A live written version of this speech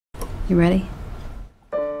You ready?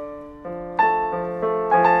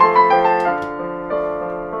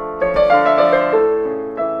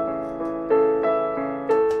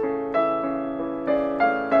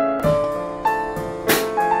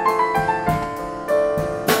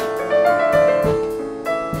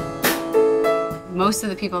 Most of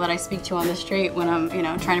the people that I speak to on the street when I'm,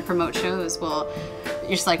 trying to promote shows you're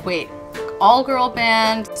just like, wait, all-girl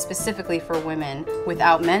band specifically for women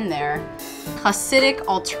without men there. Hasidic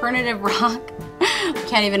alternative rock,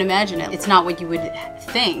 can't even imagine it. It's not what you would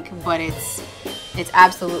think, but it's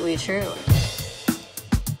absolutely true.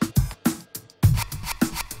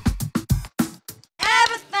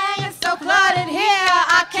 Everything is so cluttered here,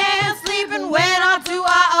 I can't sleep, and when I do,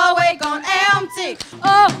 I awake on empty.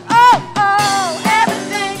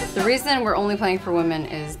 The reason we're only playing for women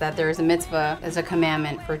is that there is a mitzvah, as a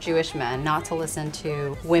commandment for Jewish men, not to listen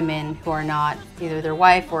to women who are not either their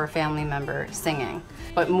wife or a family member singing.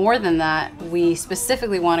 But more than that, we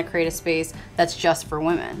specifically want to create a space that's just for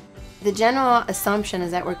women. The general assumption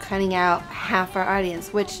is that we're cutting out half our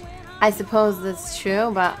audience, which I suppose that's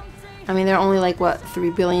true, but I mean, there are only like, what,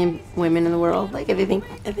 3 billion women in the world? Like, I think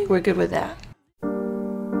we're good with that.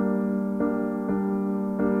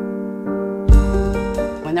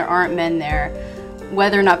 When there aren't men there,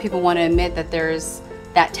 whether or not people want to admit that there's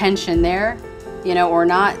that tension there, or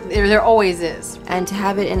not, there always is. And to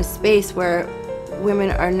have it in a space where women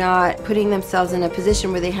are not putting themselves in a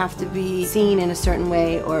position where they have to be seen in a certain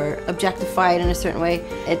way or objectified in a certain way,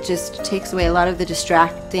 it just takes away a lot of the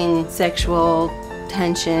distracting sexual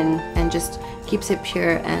tension and just keeps it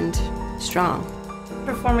pure and strong.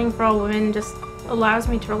 Performing for all women just allows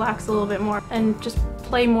me to relax a little bit more and just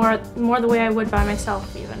play more the way I would by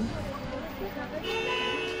myself even.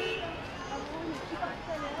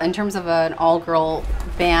 In terms of an all-girl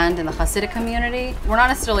band in the Hasidic community, we're not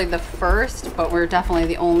necessarily the first, but we're definitely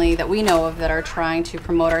the only that we know of that are trying to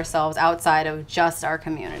promote ourselves outside of just our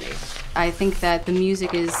community. I think that the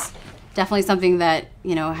music is definitely something that,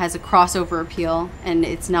 has a crossover appeal, and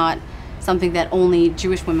it's not something that only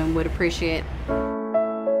Jewish women would appreciate.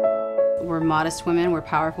 We're modest women, we're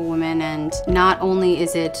powerful women, and not only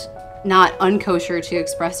is it not unkosher to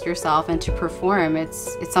express yourself and to perform,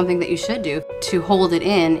 it's something that you should do. To hold it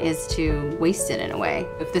in is to waste it in a way.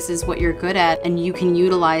 If this is what you're good at and you can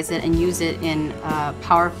utilize it and use it in a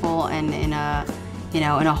powerful and in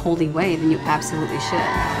a holy way, then you absolutely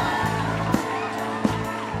should.